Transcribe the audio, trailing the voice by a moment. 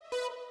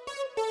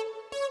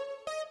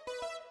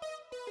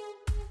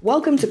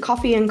Welcome to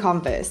Coffee and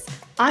Converse.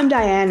 I'm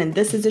Diane, and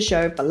this is a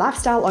show for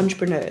lifestyle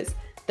entrepreneurs,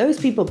 those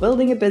people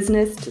building a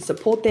business to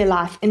support their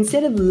life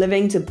instead of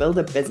living to build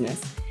a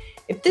business.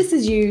 If this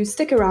is you,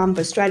 stick around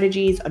for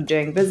strategies on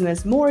doing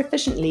business more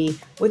efficiently,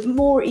 with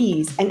more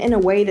ease, and in a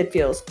way that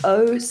feels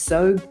oh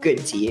so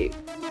good to you.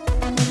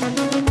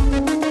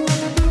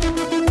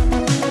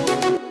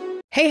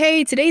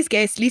 Hey, today's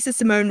guest, Lisa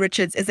Simone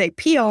Richards, is a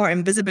PR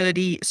and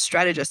visibility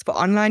strategist for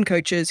online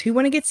coaches who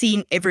want to get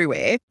seen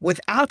everywhere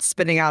without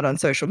spinning out on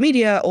social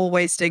media or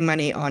wasting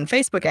money on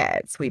Facebook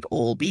ads. We've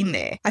all been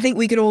there. I think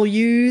we could all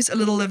use a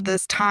little of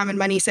this time and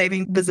money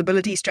saving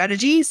visibility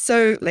strategy.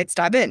 So let's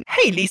dive in.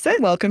 Hey, Lisa,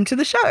 welcome to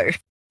the show.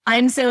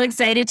 I'm so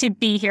excited to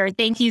be here.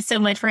 Thank you so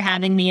much for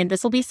having me. And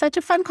this will be such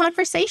a fun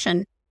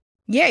conversation.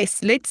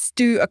 Yes, let's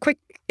do a quick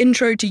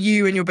intro to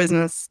you and your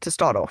business to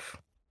start off.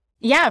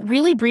 Yeah,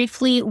 really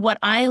briefly, what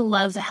I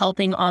love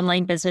helping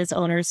online business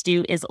owners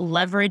do is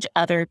leverage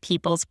other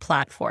people's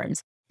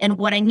platforms. And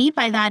what I mean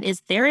by that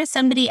is there is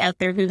somebody out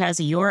there who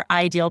has your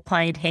ideal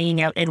client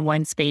hanging out in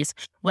one space,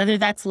 whether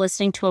that's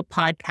listening to a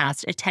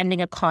podcast,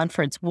 attending a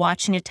conference,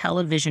 watching a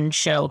television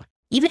show,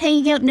 even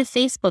hanging out in a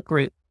Facebook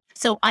group.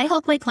 So I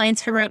help my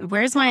clients figure out,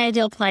 where's my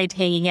ideal client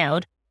hanging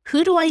out?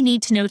 Who do I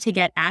need to know to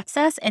get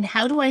access? And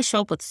how do I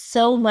show up with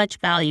so much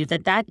value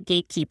that that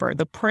gatekeeper,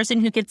 the person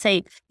who could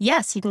say,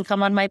 yes, you can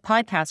come on my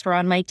podcast or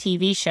on my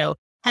TV show,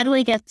 how do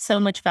I get so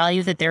much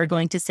value that they're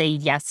going to say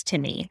yes to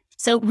me?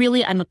 So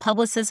really, I'm a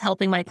publicist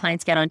helping my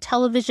clients get on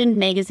television,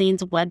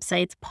 magazines,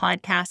 websites,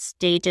 podcasts,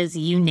 stages,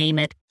 you name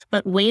it,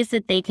 but ways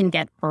that they can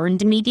get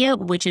earned media,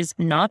 which is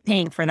not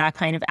paying for that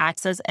kind of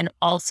access, and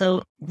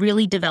also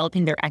really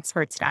developing their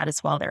expert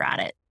status while they're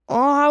at it.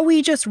 Are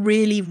we just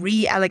really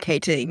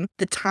reallocating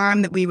the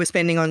time that we were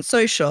spending on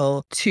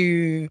social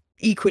to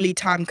equally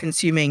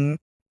time-consuming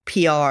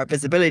PR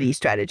visibility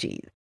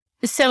strategies?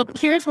 So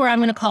here's where I'm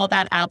going to call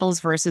that apples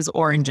versus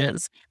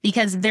oranges,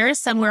 because there is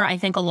somewhere I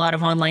think a lot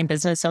of online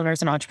business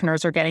owners and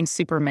entrepreneurs are getting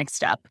super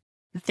mixed up.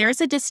 There's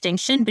a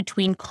distinction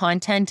between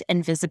content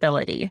and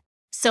visibility.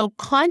 So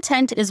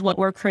content is what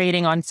we're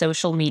creating on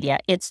social media.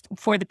 It's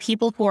for the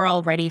people who are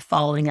already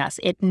following us.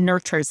 It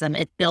nurtures them.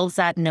 It builds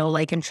that know,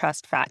 like, and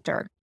trust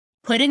factor.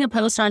 Putting a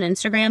post on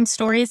Instagram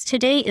stories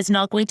today is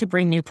not going to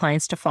bring new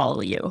clients to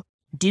follow you.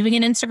 Doing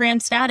an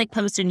Instagram static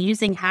post and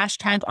using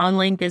hashtag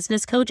online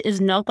business coach is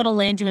not going to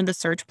land you in the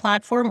search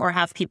platform or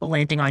have people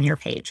landing on your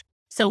page.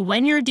 So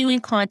when you're doing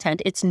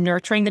content, it's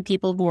nurturing the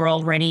people who are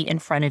already in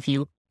front of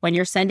you. When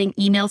you're sending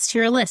emails to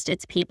your list,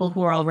 it's people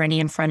who are already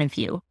in front of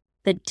you.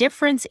 The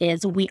difference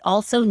is we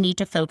also need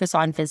to focus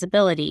on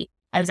visibility.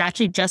 I was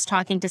actually just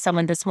talking to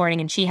someone this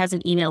morning and she has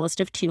an email list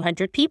of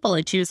 200 people.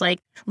 And she was like,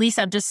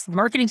 Lisa, I'm just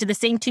marketing to the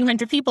same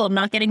 200 people. I'm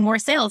not getting more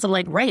sales. I'm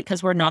like, right,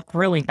 because we're not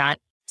growing that.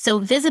 So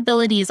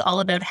visibility is all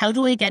about how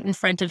do I get in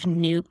front of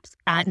new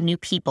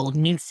people,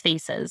 new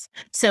faces.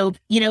 So,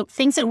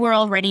 things that we're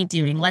already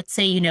doing. Let's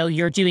say,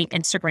 you're doing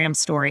Instagram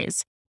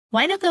stories.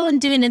 Why not go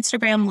and do an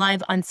Instagram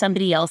live on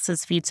somebody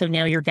else's feed? So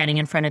now you're getting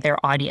in front of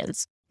their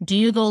audience. Do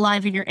you go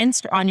live in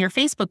on your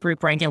Facebook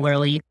group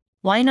regularly?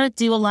 Why not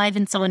do a live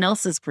in someone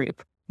else's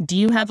group? Do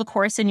you have a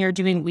course and you're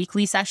doing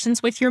weekly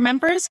sessions with your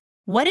members?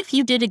 What if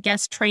you did a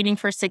guest training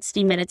for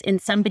 60 minutes in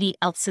somebody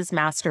else's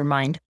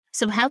mastermind?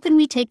 So how can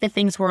we take the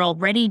things we're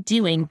already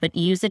doing, but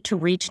use it to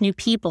reach new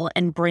people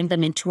and bring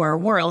them into our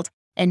world?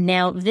 And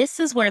now this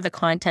is where the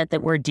content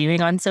that we're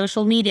doing on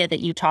social media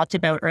that you talked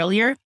about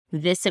earlier,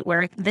 this is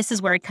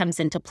where it comes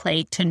into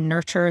play to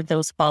nurture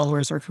those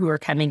followers or who are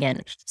coming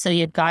in. So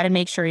you've got to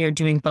make sure you're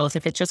doing both.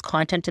 If it's just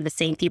content to the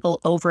same people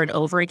over and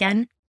over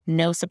again,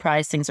 no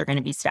surprise, things are going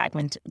to be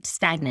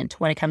stagnant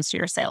when it comes to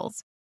your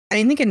sales.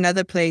 I think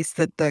another place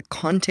that the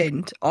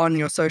content on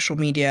your social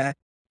media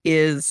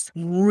is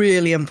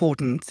really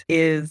important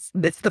is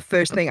that's the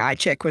first thing I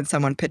check when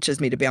someone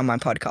pitches me to be on my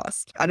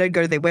podcast. I don't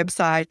go to their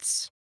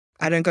websites.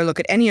 I don't go look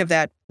at any of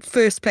that.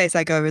 First place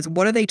I go is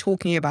what are they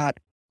talking about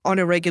on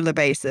a regular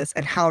basis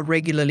and how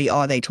regularly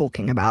are they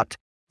talking about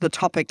the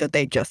topic that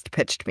they just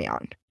pitched me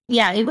on?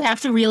 Yeah, you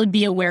have to really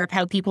be aware of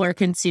how people are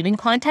consuming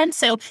content.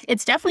 So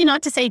it's definitely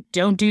not to say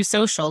don't do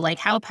social. Like,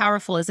 how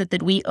powerful is it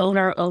that we own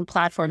our own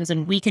platforms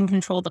and we can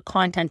control the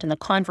content and the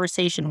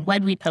conversation,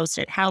 when we post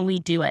it, how we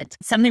do it.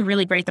 Something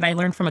really great that I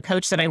learned from a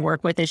coach that I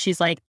work with is she's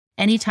like,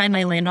 anytime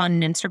I land on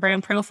an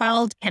Instagram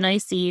profile, can I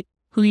see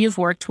who you've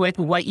worked with,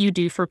 what you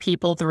do for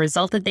people, the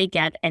result that they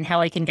get, and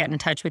how I can get in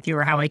touch with you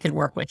or how I could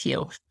work with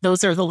you.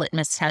 Those are the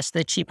litmus tests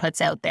that she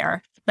puts out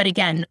there. But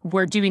again,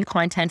 we're doing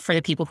content for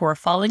the people who are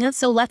following us.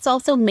 So let's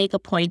also make a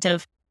point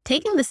of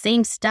taking the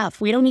same stuff.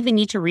 We don't even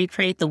need to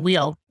recreate the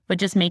wheel, but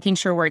just making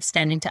sure we're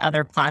extending to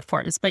other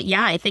platforms. But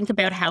yeah, I think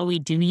about how we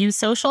do use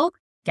social.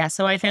 Guess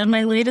how I found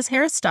my latest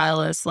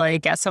hairstylist?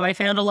 Like, guess how I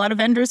found a lot of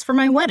vendors for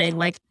my wedding?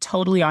 Like,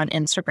 totally on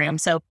Instagram.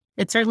 So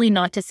it's certainly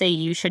not to say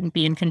you shouldn't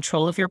be in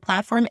control of your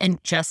platform.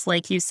 And just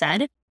like you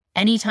said,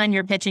 anytime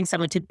you're pitching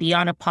someone to be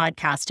on a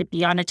podcast, to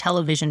be on a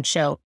television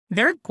show,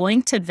 they're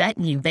going to vet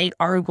you. They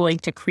are going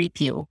to creep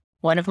you.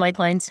 One of my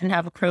clients didn't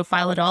have a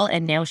profile at all,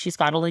 and now she's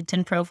got a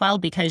LinkedIn profile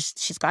because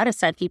she's got to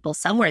send people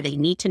somewhere they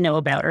need to know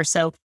about her.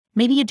 So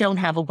Maybe you don't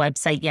have a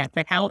website yet,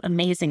 but how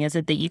amazing is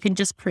it that you can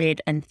just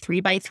create a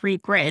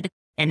 3x3 grid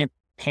in a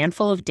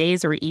handful of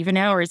days or even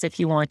hours if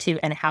you want to,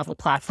 and have a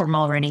platform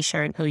already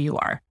sharing who you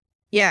are?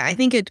 Yeah, I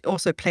think it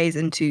also plays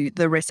into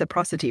the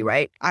reciprocity,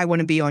 right? I want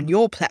to be on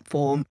your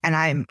platform and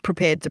I'm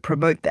prepared to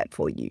promote that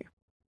for you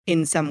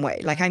in some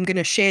way. Like, I'm going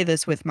to share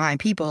this with my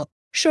people.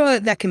 Sure,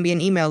 that can be an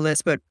email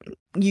list, but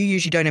you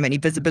usually don't have any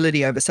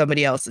visibility over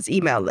somebody else's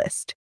email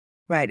list,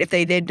 right? If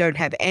they then don't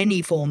have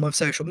any form of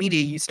social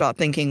media, you start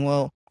thinking,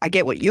 well, I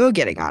get what you're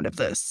getting out of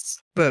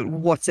this, but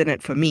what's in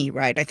it for me,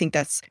 right? I think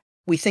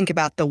we think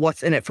about the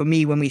what's in it for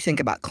me when we think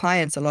about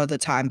clients a lot of the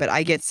time, but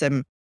I get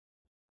some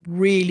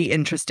really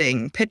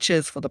interesting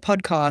pitches for the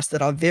podcast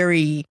that are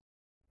very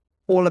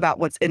all about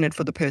what's in it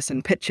for the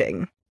person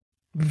pitching.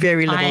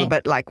 Very little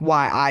about like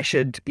why I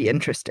should be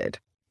interested.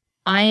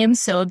 I am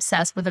so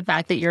obsessed with the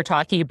fact that you're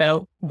talking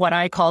about what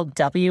I call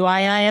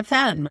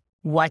WIIFM.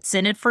 What's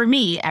in it for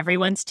me?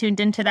 Everyone's tuned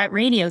into that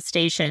radio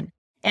station.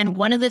 And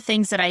one of the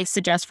things that I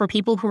suggest for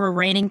people who are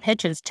writing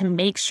pitches to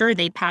make sure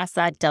they pass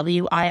that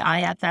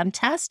WIIFM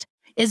test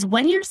is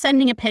when you're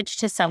sending a pitch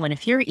to someone,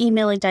 if you're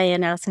emailing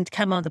Diane asking to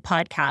come on the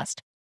podcast,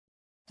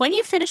 when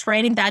you finish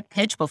writing that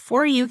pitch,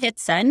 before you hit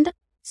send,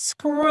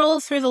 scroll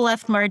through the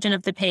left margin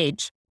of the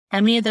page. How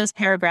many of those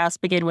paragraphs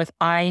begin with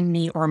I,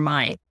 me, or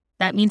my?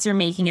 That means you're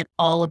making it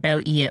all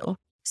about you.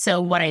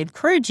 So what I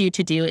encourage you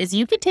to do is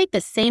you could take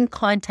the same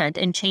content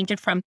and change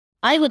it from,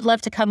 I would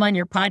love to come on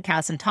your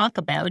podcast and talk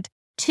about,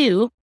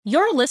 to,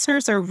 your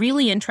listeners are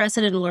really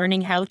interested in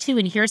learning how to,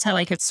 and here's how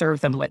I could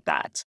serve them with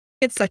that.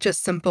 It's such a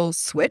simple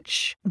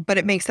switch, but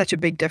it makes such a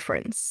big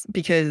difference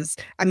because,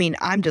 I mean,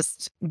 I'm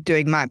just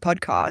doing my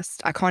podcast.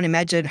 I can't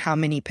imagine how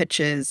many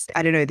pitches,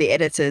 I don't know, the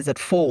editors at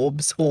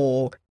Forbes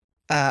or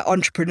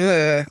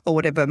Entrepreneur or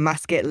whatever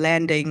must get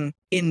landing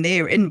in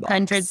their inbox.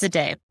 Hundreds a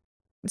day.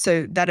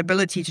 So that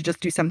ability to just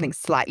do something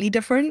slightly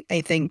different,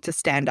 I think, to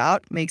stand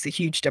out makes a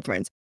huge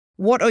difference.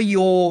 What are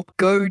your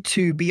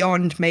go-to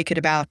beyond make it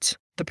about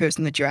the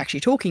person that you're actually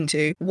talking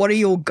to? What are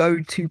your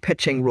go-to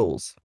pitching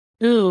rules?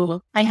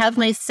 Ooh, I have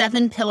my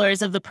 7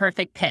 pillars of the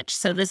perfect pitch.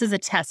 So this is a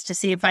test to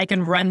see if I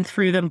can run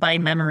through them by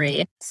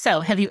memory. So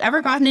have you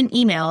ever gotten an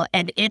email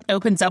and it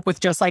opens up with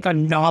just like a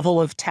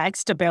novel of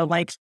text about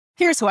like,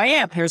 here's who I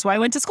am, here's why I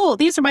went to school,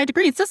 these are my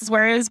degrees, this is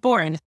where I was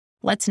born.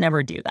 Let's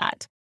never do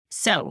that.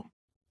 So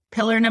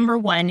pillar number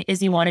 1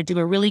 is you want to do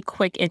a really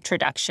quick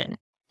introduction.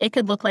 It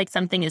could look like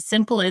something as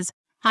simple as,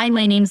 hi,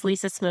 my name's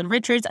Lisa Simone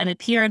Richards. I'm a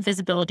PR and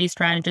visibility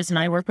strategist, and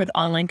I work with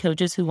online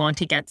coaches who want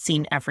to get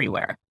seen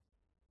everywhere.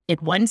 In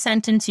one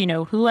sentence, you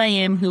know who I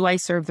am, who I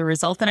serve, the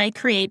result that I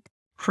create.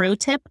 Pro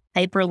tip,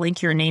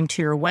 hyperlink your name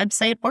to your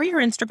website or your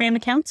Instagram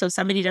account so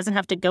somebody doesn't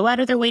have to go out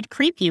of their way to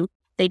creep you.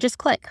 They just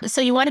click. So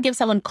you want to give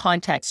someone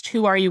context.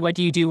 Who are you? What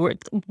do you do?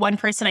 One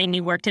person I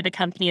knew worked at a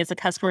company as a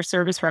customer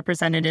service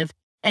representative,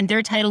 and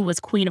their title was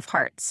Queen of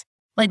Hearts.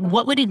 Like,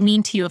 what would it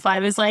mean to you if I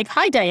was like,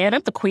 hi, Diane,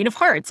 I'm the Queen of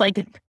Hearts?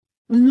 Like,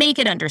 make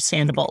it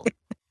understandable.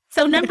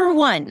 So number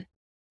 1,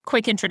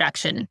 quick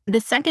introduction.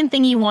 The second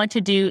thing you want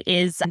to do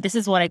is, this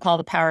is what I call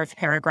the power of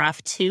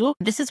paragraph 2.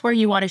 This is where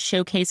you want to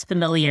showcase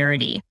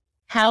familiarity.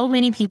 How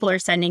many people are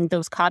sending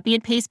those copy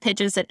and paste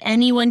pitches that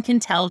anyone can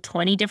tell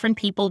 20 different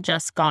people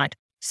just got?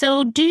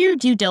 So do your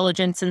due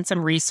diligence and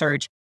some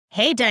research.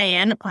 Hey,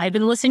 Diane, I've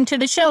been listening to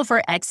the show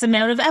for X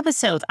amount of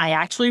episodes. I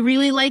actually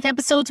really like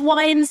episodes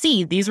Y and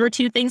Z. These were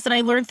 2 things that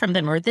I learned from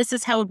them, or this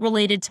is how it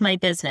related to my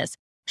business.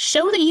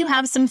 Show that you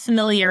have some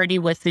familiarity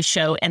with the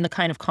show and the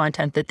kind of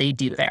content that they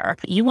do there.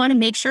 You want to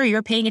make sure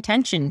you're paying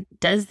attention.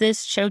 Does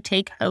this show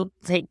take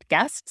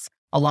guests?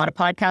 A lot of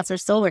podcasts are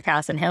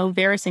Silvercast, and how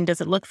embarrassing does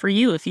it look for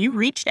you if you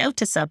reached out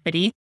to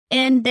somebody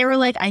and they were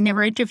like, I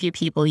never interview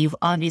people. You've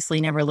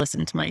obviously never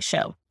listened to my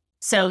show.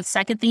 So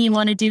second thing you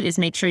want to do is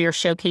make sure you're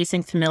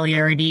showcasing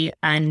familiarity,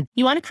 and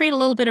you want to create a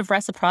little bit of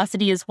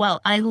reciprocity as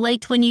well. I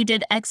liked when you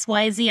did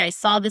XYZ. I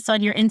saw this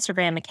on your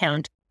Instagram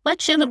account.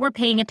 Let's show that we're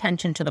paying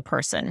attention to the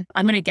person.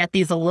 I'm going to get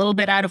these a little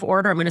bit out of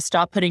order. I'm going to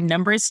stop putting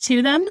numbers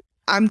to them.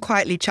 I'm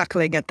quietly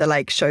chuckling at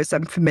the show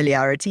some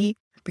familiarity,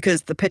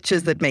 because the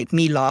pitches that make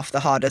me laugh the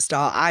hardest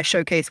are I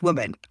showcase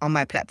women on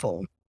my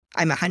platform.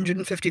 I'm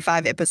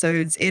 155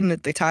 episodes in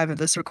at the time of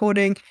this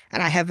recording,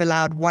 and I have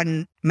allowed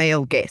 1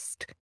 male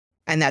guest.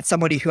 And that's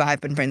somebody who I've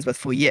been friends with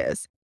for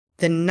years.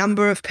 The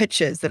number of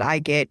pitches that I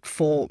get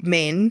for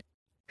men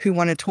who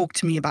want to talk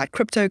to me about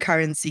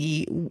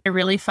cryptocurrency. A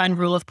really fun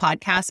rule of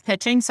podcast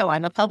pitching. So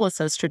I'm a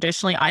publicist.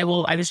 Traditionally, I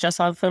was just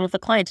on the phone with a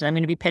client and I'm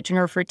going to be pitching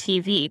her for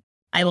TV.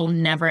 I will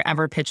never,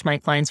 ever pitch my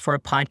clients for a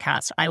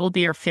podcast. I will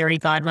be your fairy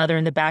godmother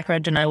in the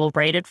background and I will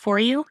write it for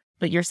you,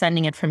 but you're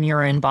sending it from your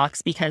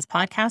inbox, because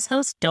podcast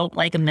hosts don't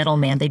like a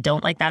middleman. They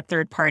don't like that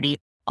third party.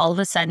 All of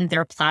a sudden,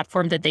 their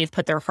platform that they've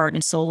put their heart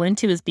and soul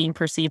into is being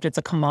perceived as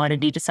a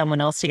commodity to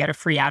someone else to get a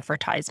free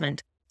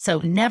advertisement. So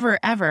never,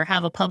 ever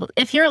have a public,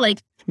 if you're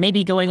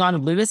maybe going on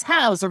Lewis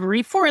Howes or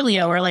Marie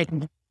Forleo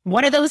or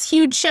one of those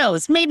huge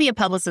shows, maybe a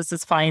publicist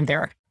is fine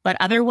there. But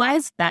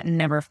otherwise, that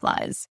never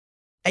flies.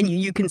 And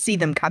you can see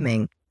them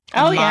coming. a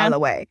Oh, mile yeah.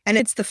 away. And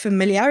it's the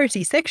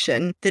familiarity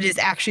section that is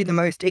actually the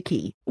most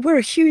icky. We're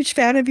a huge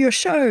fan of your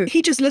show.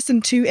 He just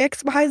listened to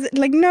X, Y, Z.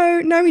 Like,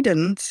 no, he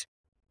didn't.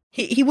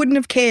 He wouldn't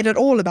have cared at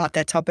all about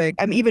that topic.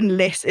 I'm even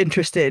less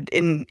interested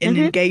in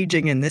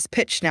engaging in this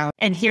pitch now.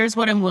 And here's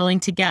what I'm willing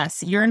to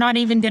guess. You're not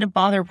even going to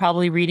bother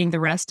probably reading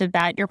the rest of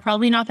that. You're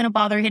probably not going to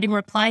bother hitting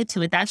reply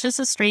to it. That's just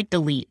a straight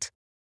delete.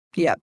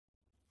 Yeah.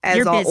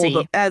 You're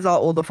busy. As are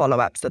all the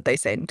follow-ups that they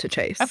send to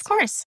Chase. Of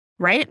course.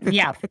 Right?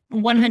 Yeah,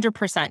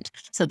 100%.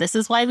 So this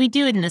is why we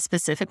do it in a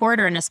specific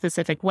order, in a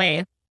specific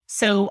way.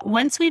 So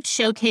once we've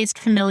showcased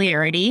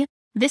familiarity,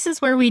 this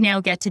is where we now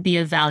get to be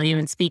of value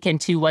and speak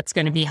into what's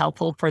going to be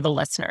helpful for the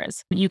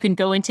listeners. You can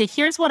go into,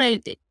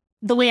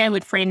 the way I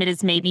would frame it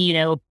is maybe,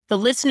 the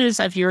listeners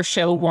of your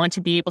show want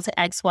to be able to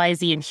X, Y,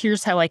 Z, and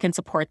here's how I can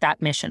support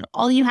that mission.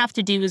 All you have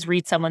to do is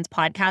read someone's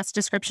podcast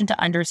description to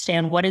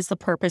understand what is the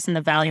purpose and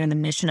the value and the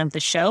mission of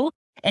the show.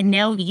 And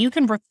now you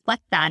can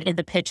reflect that in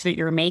the pitch that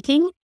you're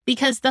making,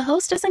 because the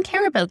host doesn't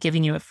care about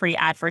giving you a free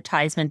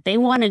advertisement. They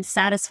want to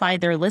satisfy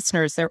their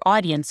listeners, their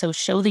audience, so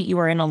show that you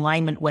are in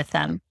alignment with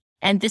them.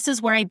 And this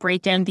is where I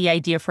break down the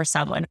idea for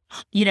someone.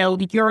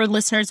 Your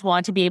listeners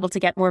want to be able to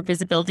get more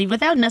visibility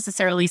without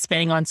necessarily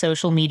spending on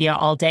social media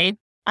all day.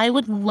 I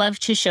would love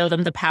to show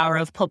them the power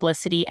of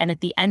publicity. And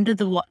at the end of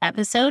the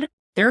episode,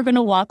 they're going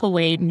to walk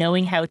away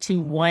knowing how to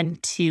 1,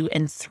 2,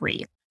 and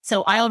 3.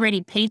 So I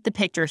already paint the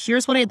picture.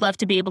 Here's what I'd love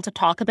to be able to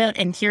talk about.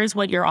 And here's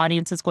what your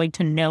audience is going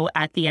to know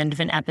at the end of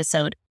an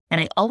episode.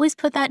 And I always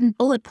put that in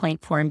bullet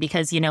point form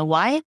because you know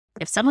why?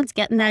 If someone's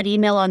getting that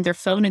email on their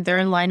phone and they're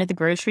in line at the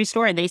grocery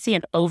store and they see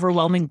an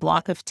overwhelming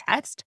block of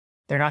text,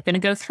 they're not going to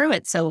go through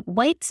it. So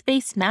white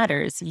space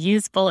matters.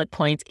 Use bullet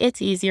points.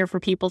 It's easier for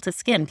people to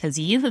skim because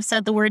you have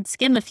said the word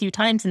skim a few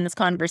times in this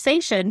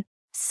conversation.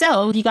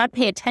 So you got to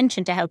pay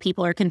attention to how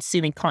people are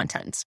consuming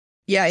content.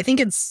 Yeah, I think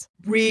it's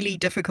really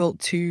difficult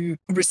to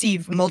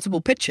receive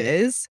multiple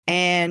pitches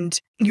and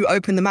you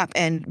open them up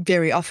and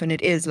very often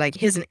it is like,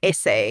 here's an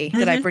essay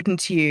that I've written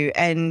to you.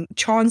 And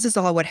chances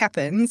are what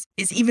happens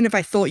is even if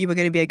I thought you were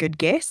going to be a good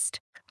guest,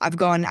 I've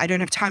gone, I don't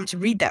have time to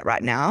read that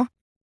right now.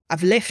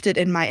 I've left it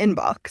in my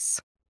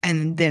inbox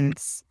and then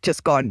it's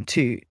just gone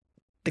to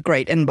the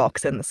great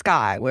inbox in the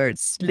sky where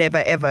it's never,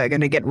 ever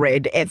going to get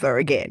read ever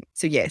again.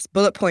 So yes,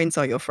 bullet points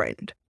are your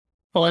friend.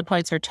 Bullet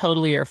points are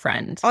totally your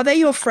friend. Are they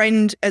your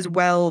friend as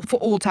well for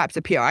all types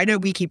of PR? I know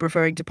we keep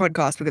referring to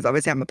podcasts because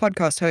obviously I'm a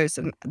podcast host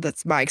and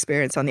that's my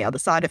experience on the other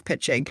side of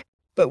pitching.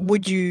 But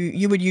would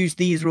you would use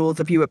these rules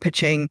if you were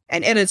pitching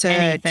an editor,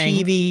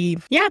 Anything.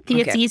 TV? Yeah,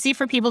 it's easy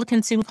for people to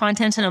consume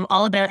content and I'm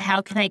all about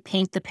how can I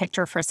paint the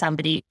picture for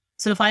somebody.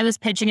 So if I was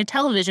pitching a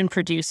television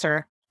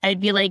producer, I'd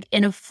be like,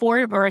 in a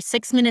 4 or a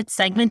 6 minute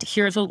segment,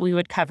 here's what we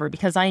would cover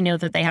because I know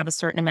that they have a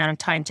certain amount of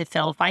time to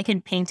fill. If I can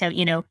paint out,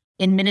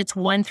 in minutes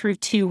 1 through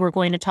 2, we're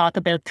going to talk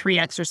about 3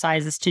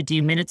 exercises to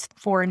do. Minutes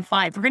 4 and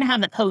 5, we're going to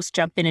have the host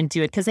jump in and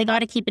do it because they got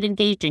to keep it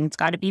engaging. It's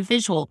got to be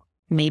visual.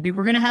 Maybe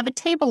we're going to have a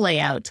table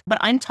layout, but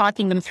I'm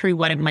talking them through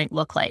what it might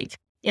look like.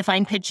 If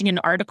I'm pitching an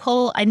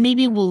article, I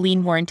maybe will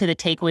lean more into the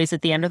takeaways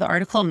at the end of the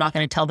article. I'm not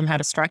going to tell them how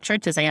to structure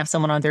it because I have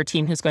someone on their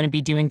team who's going to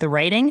be doing the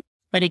writing.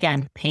 But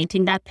again,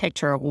 painting that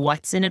picture,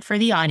 what's in it for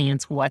the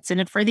audience? What's in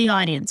it for the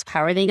audience?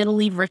 How are they going to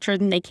leave richer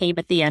than they came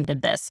at the end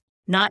of this?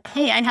 Not,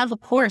 hey, I have a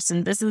course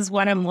and this is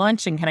what I'm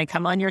launching. Can I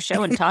come on your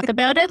show and talk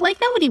about it? Like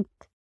nobody,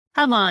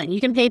 come on,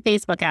 you can pay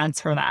Facebook ads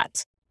for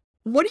that.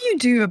 What do you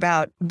do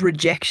about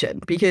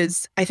rejection?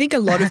 Because I think a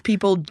lot of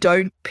people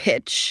don't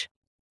pitch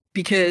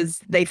because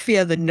they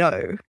fear the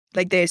no.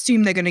 Like they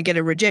assume they're going to get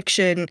a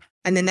rejection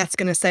and then that's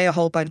going to say a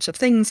whole bunch of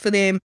things for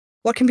them.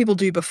 What can people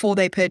do before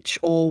they pitch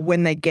or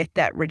when they get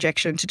that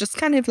rejection to just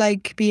kind of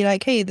like be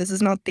like, hey, this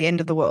is not the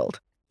end of the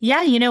world?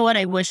 Yeah, you know what?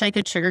 I wish I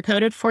could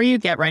sugarcoat it for you.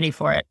 Get ready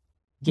for it.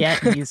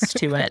 Get used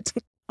to it.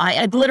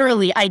 I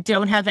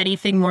don't have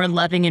anything more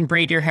loving and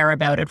braid your hair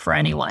about it for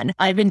anyone.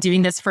 I've been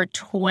doing this for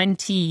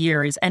 20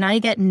 years and I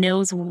get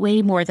no's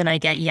way more than I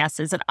get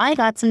yeses. And I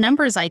got some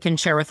numbers I can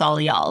share with all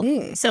of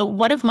y'all. So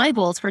one of my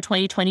goals for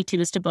 2022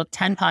 is to book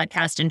 10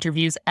 podcast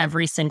interviews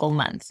every single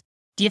month.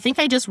 Do you think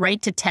I just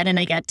write to 10 and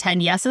I get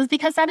 10 yeses?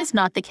 Because that is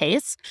not the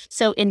case.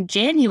 So in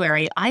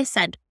January, I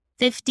sent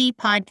 50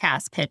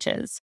 podcast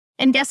pitches.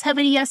 And guess how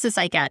many yeses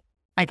I got?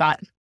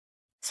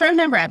 Throw a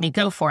number at me.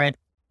 Go for it.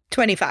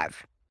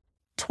 25.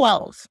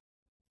 12.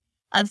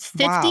 Of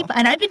 50. Wow.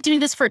 And I've been doing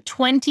this for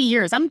 20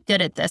 years. I'm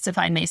good at this, if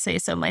I may say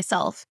so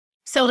myself.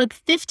 So the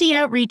 50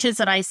 outreaches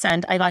that I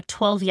sent, I got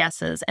 12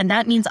 yeses. And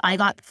that means I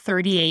got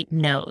 38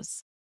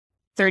 no's.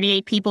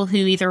 38 people who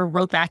either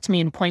wrote back to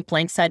me and point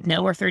blank said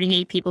no, or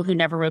 38 people who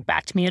never wrote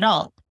back to me at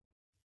all.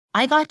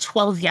 I got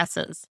 12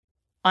 yeses.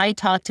 I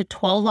talked to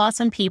 12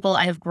 awesome people.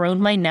 I have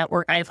grown my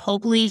network. I have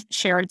hopefully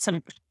shared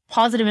some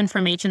positive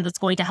information that's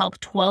going to help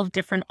 12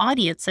 different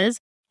audiences.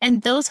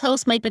 And those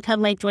hosts might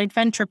become like joint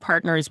venture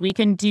partners. We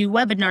can do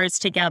webinars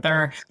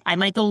together. I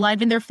might go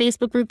live in their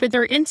Facebook group or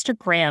their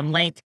Instagram.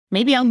 Like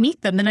maybe I'll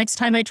meet them the next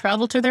time I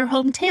travel to their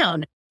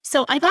hometown.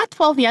 So I got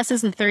 12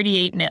 yeses and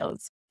 38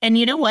 no's. And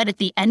you know what? At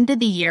the end of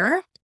the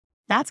year,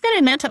 that's going to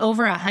amount to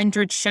over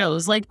 100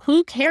 shows. Like,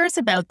 who cares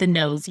about the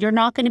no's? You're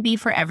not going to be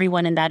for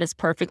everyone, and that is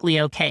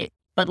perfectly okay.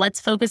 But let's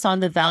focus on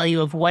the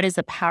value of what is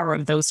the power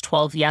of those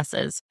 12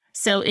 yeses.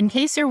 So in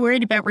case you're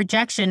worried about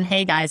rejection,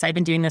 hey guys, I've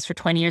been doing this for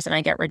 20 years and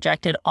I get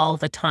rejected all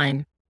the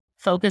time.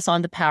 Focus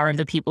on the power of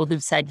the people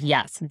who've said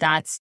yes.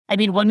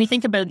 When we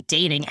think about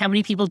dating, how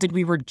many people did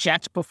we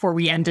reject before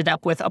we ended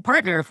up with a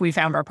partner? If we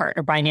found our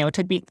partner by now, it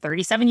took me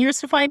 37 years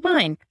to find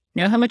mine.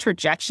 You know how much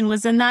rejection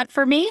was in that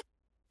for me?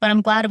 But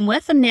I'm glad I'm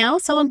with him now,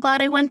 so I'm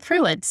glad I went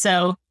through it.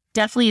 So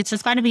definitely, it's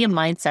just got to be a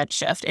mindset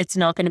shift. It's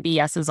not going to be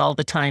yeses all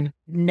the time.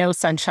 No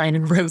sunshine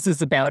and roses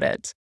about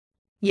it.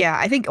 Yeah,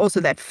 I think also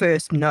that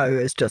first no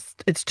is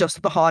it's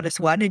just the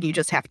hardest one and you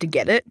just have to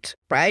get it,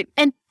 right?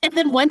 And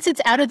then once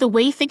it's out of the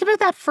way, think about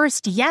that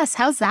first yes.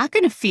 How's that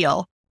going to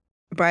feel?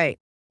 Right.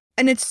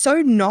 And it's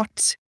so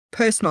not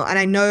personal. And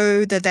I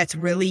know that that's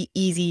really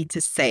easy to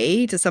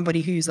say to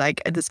somebody who's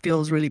like, this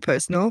feels really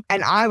personal.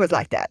 And I was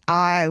like that.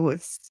 I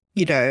was,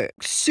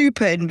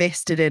 super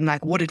invested in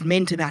like what it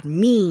meant about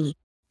me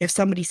if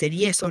somebody said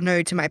yes or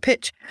no to my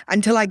pitch,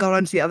 until I got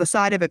onto the other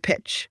side of a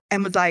pitch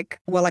and was like,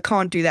 well, I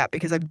can't do that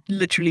because I've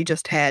literally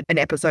just had an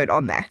episode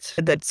on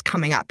that's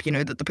coming up,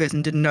 that the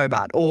person didn't know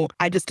about. Or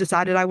I just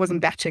decided I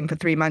wasn't batching for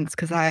 3 months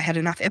because I had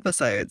enough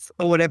episodes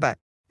or whatever.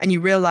 And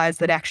you realize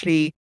that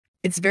actually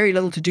it's very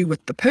little to do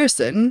with the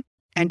person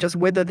and just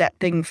whether that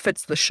thing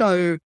fits the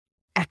show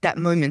at that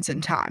moment in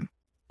time.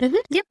 Mm-hmm.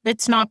 Yep.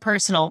 It's not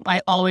personal.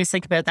 I always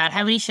think about that.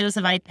 How many shows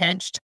have I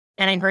pitched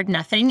and I heard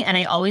nothing? And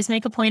I always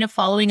make a point of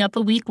following up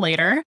a week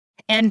later.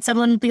 And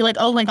someone will be like,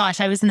 oh my gosh,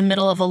 I was in the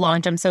middle of a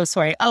launch. I'm so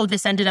sorry. Oh,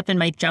 this ended up in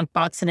my junk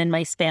box and in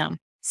my spam.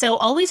 So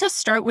always just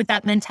start with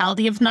that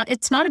mentality of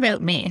it's not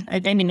about me.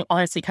 I mean,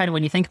 honestly, kind of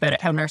when you think about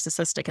it, how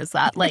narcissistic is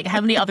that? Like, how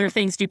many other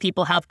things do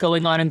people have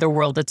going on in their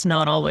world? It's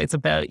not always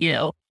about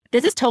you.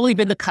 This has totally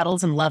been the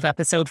cuddles and love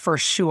episode for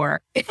sure.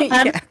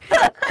 Yeah.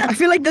 I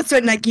feel like that's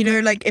when,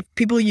 if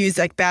people use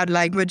bad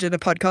language in a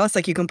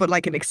podcast, you can put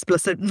an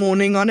explicit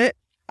warning on it.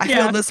 I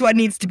feel this one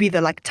needs to be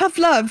the tough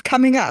love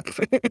coming up.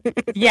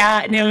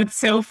 Yeah, no, it's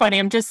so funny.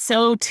 I'm just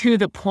so to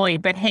the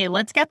point, but hey,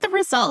 let's get the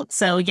results.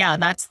 So yeah,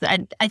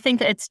 I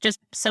think it's just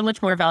so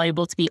much more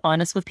valuable to be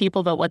honest with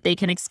people about what they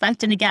can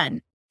expect. And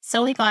again,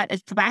 so I got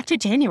back to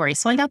January.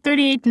 So I got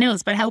 38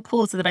 no's, but how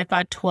cool is it that I've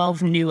got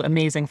 12 new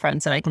amazing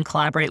friends that I can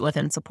collaborate with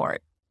and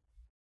support?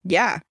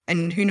 Yeah.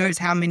 And who knows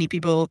how many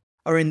people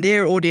are in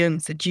their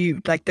audience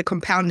that the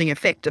compounding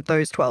effect of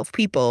those 12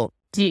 people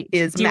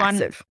is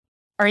massive.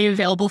 Are you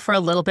available for a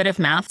little bit of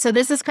math? So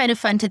this is kind of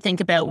fun to think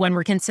about when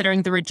we're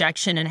considering the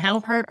rejection and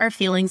how hurt our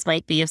feelings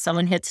might be if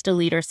someone hits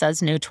delete or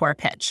says no to our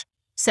pitch.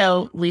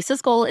 So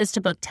Lisa's goal is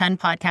to book 10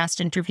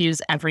 podcast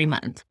interviews every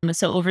month.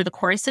 So over the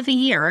course of a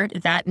year,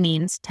 that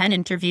means 10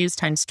 interviews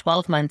times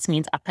 12 months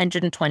means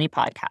 120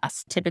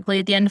 podcasts. Typically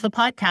at the end of a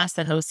podcast,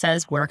 the host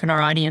says, where can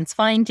our audience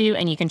find you?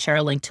 And you can share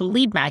a link to a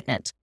lead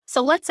magnet.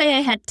 So let's say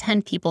I had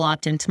 10 people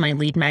opt into my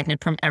lead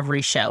magnet from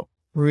every show.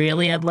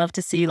 Really, I'd love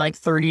to see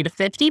 30 to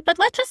 50, but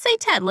let's just say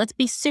 10. Let's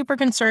be super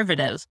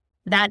conservative.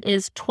 That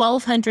is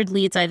 1,200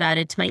 leads I've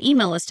added to my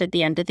email list at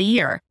the end of the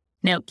year.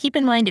 Now, keep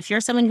in mind, if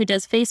you're someone who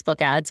does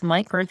Facebook ads,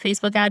 my current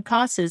Facebook ad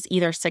cost is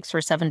either $6 or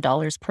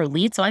 $7 per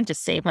lead, so I've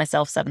just saved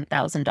myself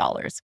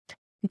 $7,000.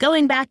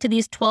 Going back to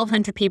these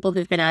 1,200 people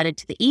who've been added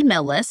to the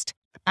email list,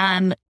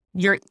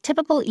 your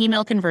typical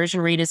email conversion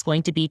rate is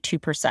going to be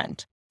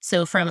 2%.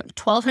 So from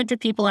 1,200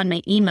 people on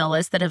my email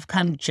list that have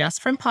come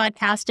just from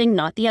podcasting,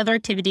 not the other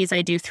activities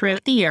I do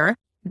throughout the year,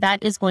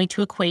 that is going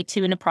to equate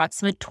to an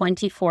approximate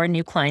 24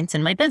 new clients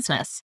in my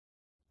business.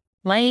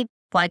 My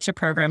flagship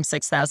program,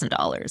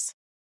 $6,000.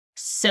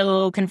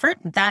 So convert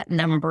that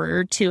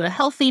number to a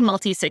healthy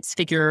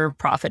multi-six-figure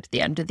profit at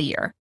the end of the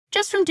year,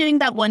 just from doing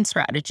that one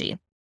strategy.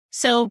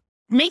 So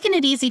making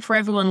it easy for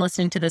everyone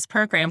listening to this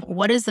program,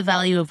 what is the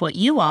value of what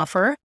you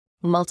offer?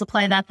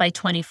 Multiply that by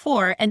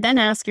 24, and then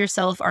ask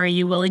yourself, are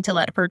you willing to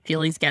let hurt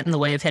feelings get in the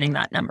way of hitting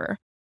that number?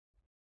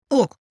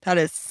 Oh, that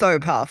is so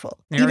powerful.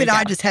 Even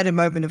I just had a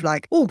moment of I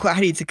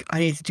need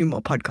to do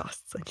more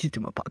podcasts. I need to do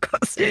more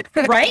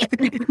podcasts. Right?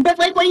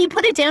 But when you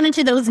put it down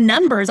into those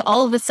numbers,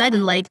 all of a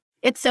sudden,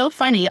 it's so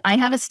funny. I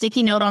have a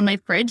sticky note on my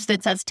fridge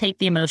that says, take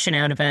the emotion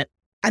out of it.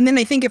 And then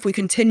I think if we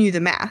continue the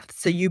math,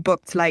 so you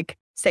booked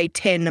say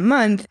 10 a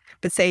month,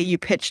 but say you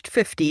pitched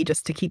 50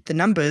 just to keep the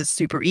numbers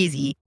super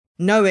easy,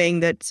 knowing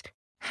that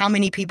how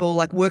many people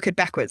work it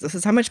backwards. This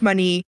is how much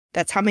money,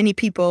 that's how many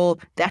people,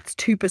 that's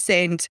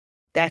 2%,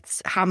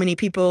 that's how many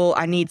people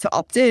I need to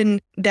opt in,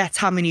 that's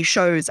how many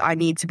shows I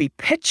need to be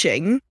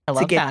pitching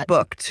to get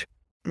booked,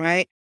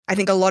 right? I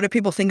think a lot of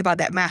people think about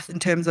that math in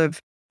terms of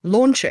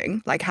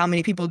launching, how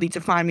many people need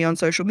to find me on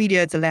social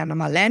media to land on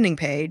my landing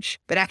page,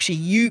 but actually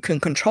you can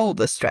control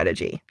this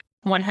strategy.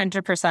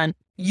 100%.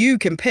 You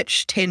can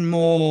pitch 10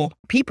 more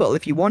people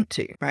if you want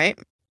to, right?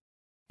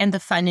 And the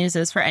fun news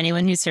is for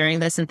anyone who's hearing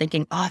this and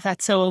thinking, oh,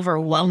 that's so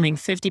overwhelming,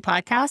 50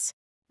 podcasts,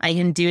 I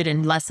can do it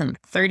in less than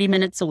 30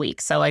 minutes a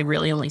week. So I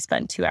really only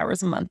spend 2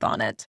 hours a month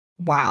on it.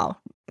 Wow.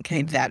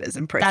 Okay, that is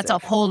impressive. That's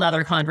a whole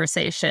nother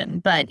conversation,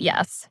 but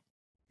yes.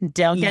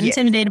 Don't get Yes.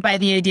 intimidated by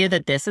the idea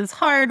that this is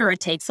hard or it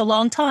takes a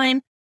long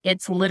time.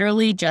 It's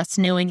literally just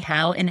knowing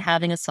how and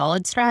having a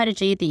solid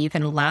strategy that you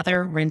can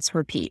lather, rinse,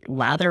 repeat,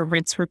 lather,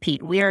 rinse,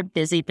 repeat. We are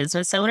busy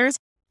business owners.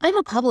 I'm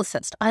a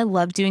publicist. I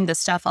love doing this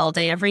stuff all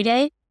day, every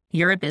day.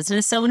 You're a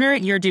business owner.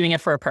 You're doing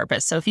it for a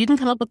purpose. So if you can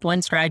come up with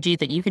one strategy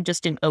that you could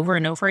just do over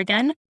and over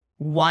again,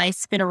 why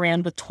spin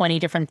around with 20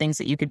 different things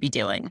that you could be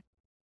doing?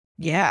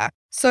 Yeah.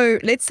 So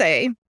let's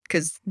say,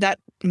 because that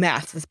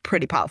math is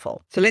pretty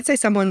powerful. So let's say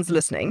someone's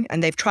listening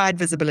and they've tried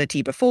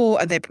visibility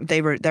before and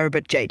they're a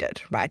bit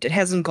jaded, right? It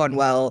hasn't gone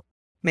well.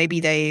 Maybe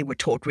they were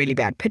taught really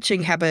bad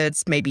pitching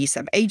habits. Maybe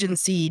some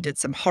agency did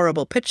some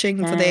horrible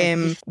pitching for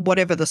them,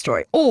 whatever the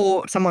story.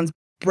 Or someone's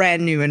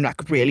brand new and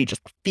like really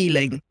just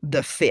feeling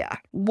the fear.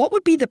 What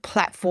would be the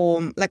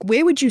platform? Like,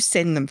 where would you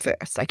send them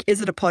first? Like,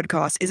 is it a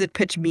podcast? Is it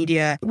pitch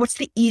media? What's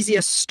the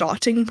easiest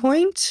starting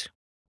point?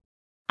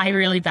 I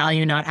really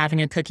value not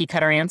having a cookie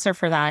cutter answer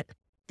for that,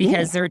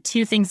 because there are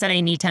two things that I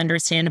need to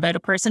understand about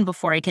a person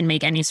before I can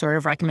make any sort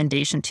of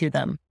recommendation to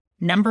them.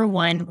 Number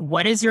one,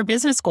 what is your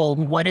business goal?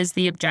 What is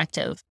the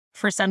objective?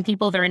 For some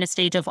people, they're in a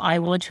stage of, I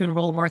want to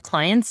enroll more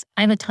clients.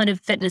 I have a ton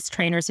of fitness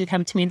trainers who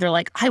come to me and they're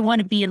like, I want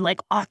to be in like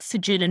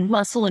oxygen and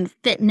muscle and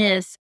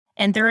fitness.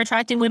 And they're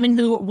attracting women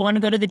who want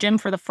to go to the gym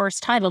for the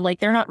first time. I'm like,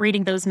 they're not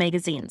reading those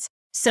magazines.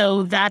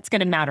 So that's going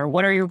to matter.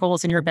 What are your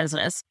goals in your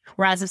business?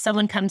 Whereas if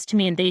someone comes to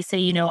me and they say,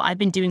 you know, I've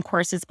been doing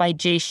courses by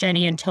Jay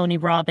Shetty and Tony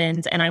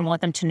Robbins, and I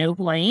want them to know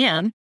who I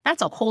am,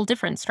 that's a whole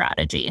different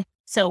strategy.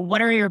 So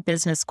what are your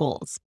business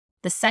goals?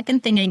 The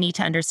second thing I need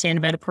to understand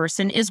about a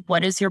person is,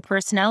 what is your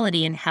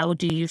personality and how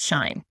do you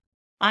shine?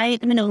 I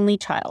am an only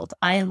child.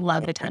 I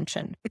love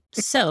attention.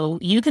 So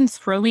you can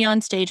throw me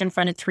on stage in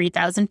front of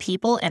 3,000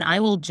 people and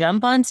I will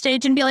jump on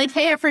stage and be like,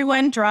 hey,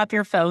 everyone, drop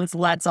your phones.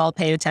 Let's all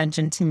pay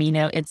attention to me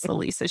now. It's the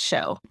Lisa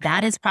Show.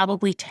 That is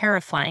probably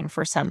terrifying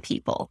for some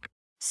people.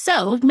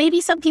 So maybe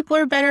some people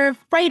are better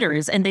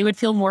writers and they would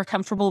feel more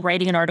comfortable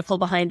writing an article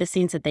behind the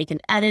scenes that they can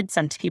edit,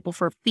 send to people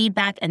for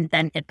feedback, and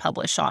then hit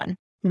publish on.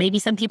 Maybe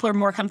some people are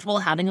more comfortable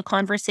having a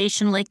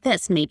conversation like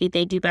this. Maybe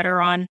they do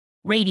better on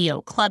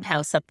radio,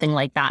 Clubhouse, something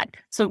like that.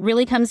 So it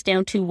really comes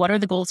down to, what are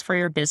the goals for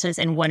your business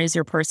and what is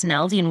your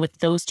personality? And with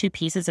those two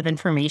pieces of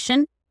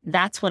information,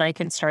 that's when I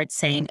can start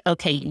saying,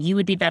 okay, you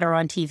would be better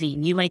on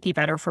TV. You might be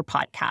better for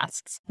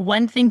podcasts.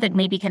 One thing that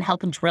maybe can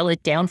help and drill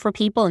it down for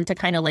people and to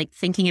kind of like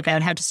thinking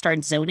about how to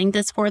start zoning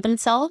this for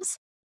themselves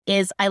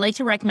is, I like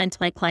to recommend to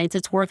my clients,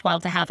 it's worthwhile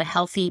to have a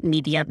healthy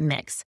media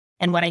mix.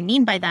 And what I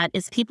mean by that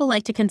is people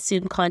like to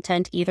consume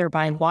content either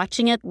by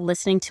watching it,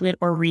 listening to it,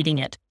 or reading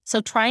it.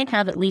 So try and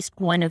have at least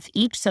one of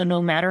each. So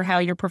no matter how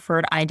your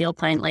preferred ideal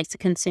client likes to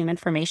consume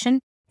information,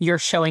 you're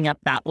showing up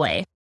that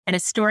way. And a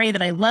story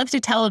that I love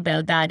to tell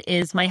about that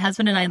is, my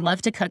husband and I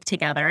love to cook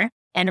together.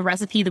 And a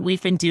recipe that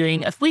we've been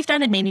doing, if we've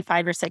done it maybe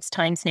 5 or 6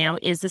 times now,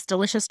 is this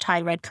delicious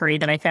Thai red curry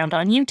that I found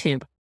on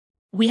YouTube.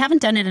 We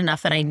haven't done it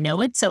enough that I know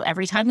it. So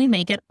every time we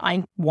make it,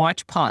 I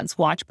watch, pause,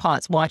 watch,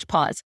 pause, watch,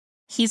 pause.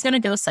 He's going to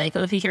go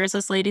psycho if he hears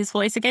this lady's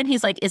voice again.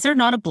 He's like, is there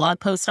not a blog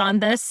post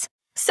on this?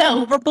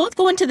 So we're both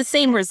going to the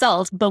same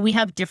result, but we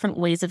have different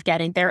ways of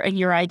getting there. And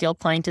your ideal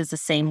client is the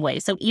same way.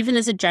 So even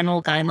as a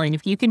general guideline,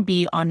 if you can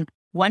be on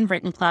one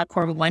written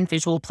platform, one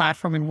visual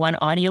platform, and one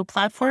audio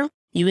platform,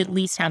 you at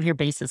least have your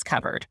bases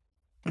covered.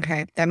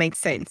 Okay, that makes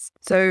sense.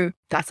 So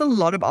that's a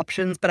lot of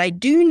options, but I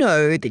do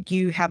know that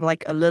you have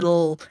like a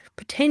little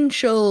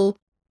potential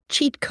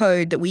cheat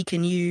code that we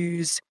can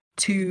use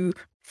to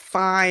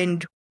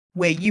find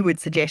where you would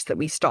suggest that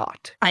we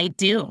start. I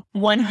do,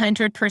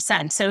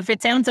 100%. So if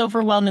it sounds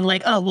overwhelming,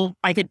 like, oh, well,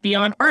 I could be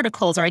on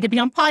articles, or I could be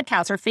on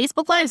podcasts or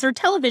Facebook Lives or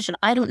television,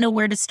 I don't know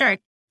where to start.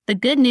 The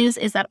good news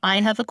is that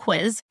I have a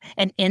quiz,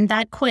 and in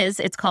that quiz,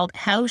 it's called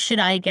How Should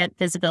I Get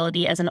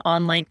Visibility as an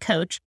Online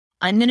Coach?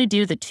 I'm going to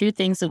do the 2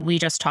 things that we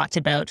just talked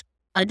about.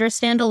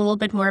 Understand a little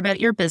bit more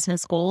about your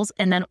business goals,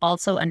 and then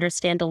also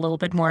understand a little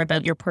bit more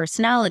about your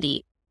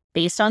personality.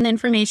 Based on the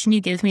information you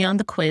give me on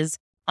the quiz,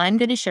 I'm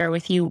going to share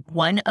with you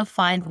 1 of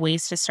 5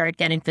 ways to start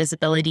getting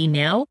visibility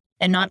now.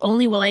 And not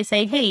only will I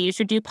say, hey, you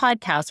should do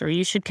podcasts, or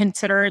you should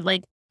consider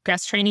like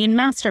guest training in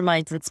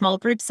masterminds and small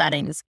group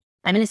settings,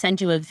 I'm going to send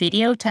you a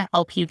video to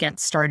help you get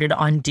started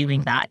on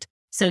doing that.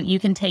 So you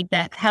can take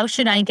that How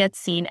Should I Get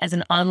Seen as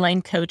an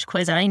Online Coach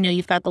quiz. And I know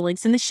you've got the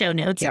links in the show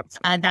notes. Yep.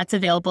 That's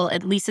available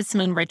at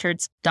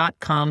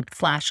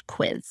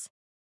lisasimonerichards.com/quiz.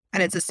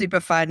 And it's a super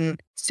fun,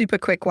 super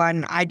quick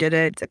one. I did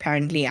it.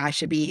 Apparently I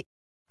should be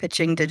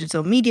pitching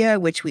digital media,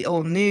 which we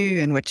all knew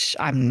and which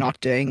I'm not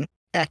doing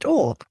at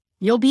all.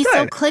 You'll be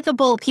so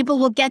clickable. People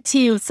will get to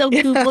you. So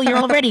Google, you're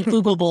already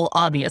Googleable,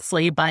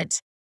 obviously, but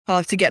I'll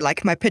have to get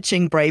like my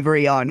pitching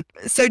bravery on.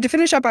 So to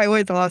finish up, I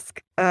always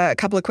ask a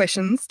couple of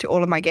questions to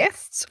all of my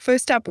guests.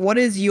 First up, what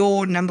is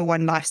your number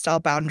 1 lifestyle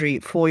boundary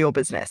for your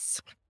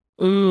business?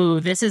 Ooh,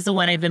 this is the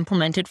one I've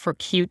implemented for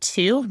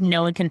Q2.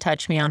 No one can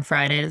touch me on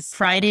Fridays.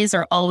 Fridays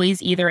are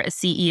always either a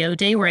CEO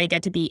day where I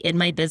get to be in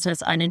my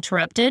business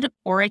uninterrupted,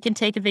 or I can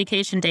take a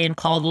vacation day and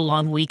call it a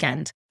long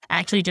weekend. I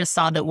actually just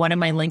saw that one of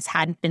my links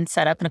hadn't been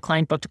set up and a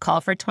client booked a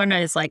call for it. And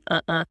I was like,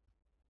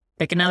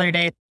 pick another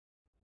day.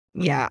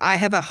 Yeah, I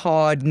have a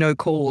hard no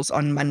calls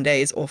on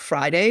Mondays or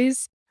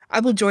Fridays. I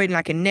will join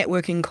like a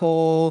networking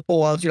call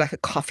or I'll do like a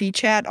coffee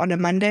chat on a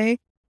Monday.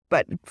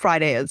 But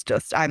Friday is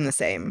just, I'm the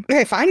same.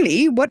 Okay,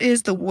 finally, what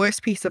is the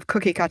worst piece of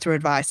cookie cutter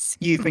advice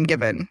you've been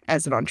given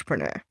as an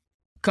entrepreneur?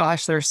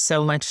 Gosh, there's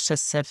so much to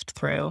sift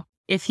through.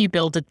 If you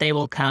build it, they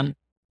will come.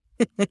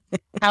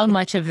 How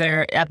much of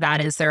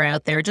that is there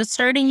out there? Just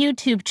start a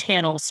YouTube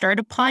channel, start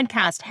a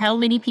podcast. How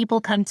many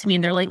people come to me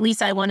and they're like,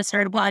 Lisa, I want to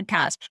start a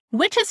podcast,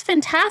 which is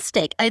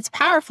fantastic. It's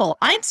powerful.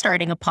 I'm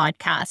starting a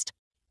podcast.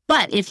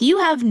 But if you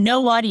have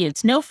no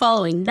audience, no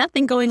following,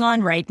 nothing going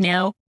on right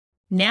now,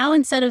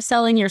 instead of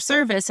selling your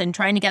service and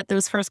trying to get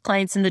those first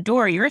clients in the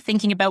door, you're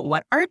thinking about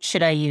what art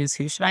should I use?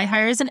 Who should I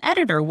hire as an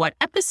editor? What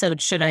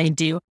episode should I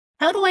do?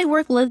 How do I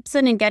work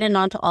Libsyn and get in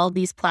onto all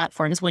these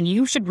platforms when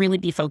you should really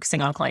be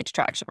focusing on client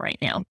attraction right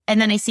now?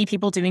 And then I see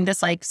people doing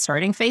this, like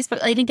starting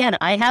Facebook. Like again,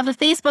 I have a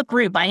Facebook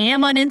group. I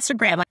am on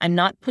Instagram. I'm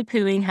not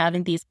poo-pooing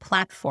having these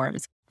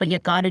platforms, but you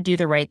got to do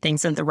the right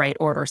things in the right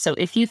order. So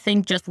if you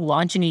think just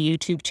launching a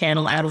YouTube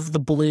channel out of the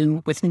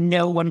blue with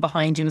no one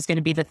behind you is going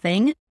to be the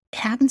thing, it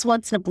happens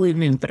once in a blue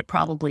moon, but it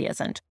probably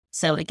isn't.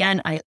 So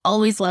again, I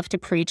always love to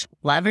preach,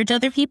 leverage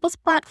other people's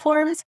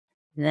platforms,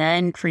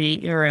 then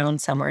create your own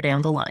somewhere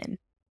down the line.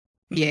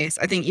 Yes,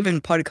 I think even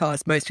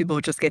podcasts, most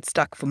people just get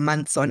stuck for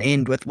months on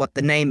end with what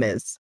the name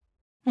is.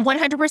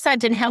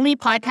 100%. And how many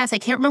podcasts? I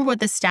can't remember what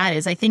the stat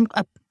is. I think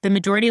the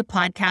majority of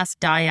podcasts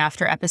die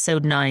after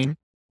episode 9.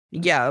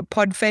 Yeah,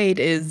 Podfade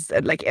is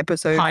at like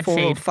episode 4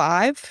 or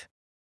 5,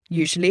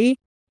 usually.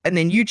 And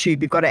then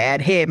YouTube, you've got to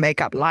add hair,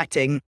 makeup,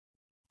 lighting.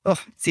 Oh,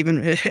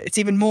 it's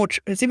even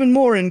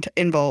more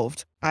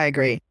involved. I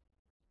agree.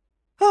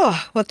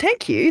 Oh, well,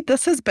 thank you.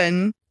 This has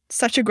been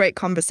such a great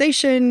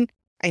conversation.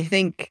 I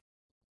think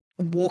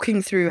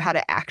walking through how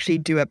to actually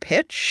do a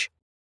pitch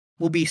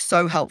will be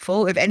so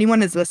helpful. If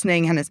anyone is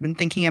listening and has been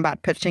thinking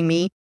about pitching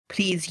me,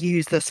 please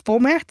use this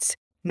format.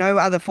 No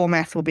other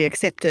formats will be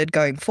accepted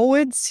going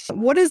forwards.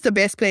 What is the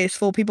best place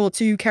for people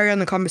to carry on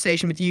the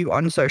conversation with you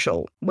on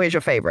social? Where's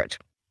your favorite?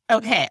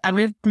 Okay, I'm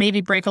going to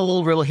maybe break a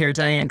little rule here,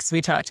 Diane, because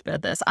we talked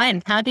about this. I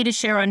am happy to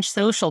share on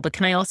social, but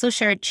can I also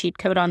share a cheat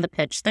code on the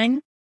pitch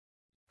thing?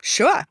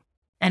 Sure.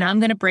 And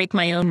I'm going to break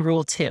my own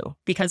rule too,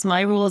 because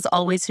my rule is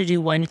always to do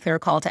one clear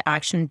call to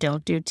action,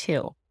 don't do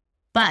 2.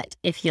 But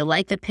if you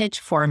like the pitch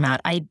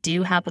format, I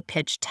do have a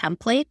pitch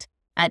template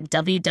at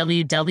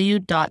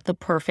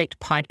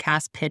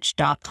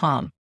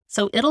www.theperfectpodcastpitch.com.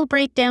 So it'll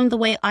break down the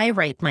way I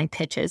write my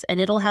pitches and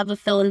it'll have a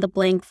fill in the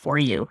blank for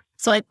you.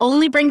 So I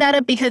only bring that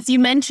up because you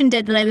mentioned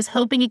it and I was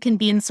hoping it can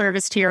be in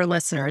service to your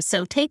listeners.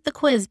 So take the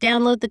quiz,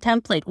 download the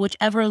template,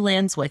 whichever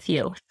lands with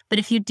you. But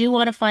if you do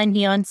want to find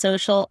me on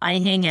social, I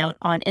hang out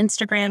on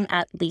Instagram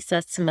at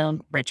Lisa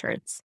Simone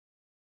Richards.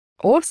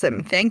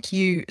 Awesome. Thank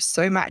you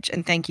so much.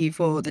 And thank you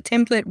for the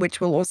template,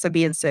 which will also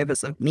be in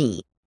service of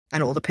me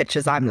and all the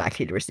pitches I'm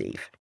likely to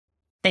receive.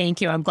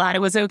 Thank you. I'm glad it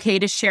was okay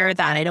to share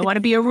that. I don't want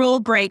to be a rule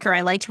breaker.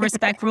 I like to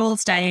respect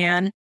rules,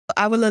 Diane.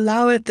 I will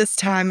allow it this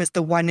time as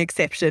the one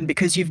exception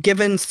because you've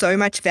given so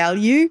much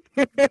value.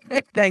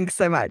 Thanks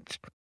so much.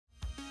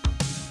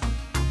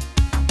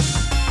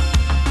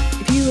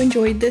 If you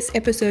enjoyed this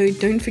episode,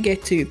 don't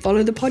forget to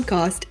follow the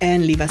podcast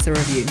and leave us a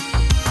review.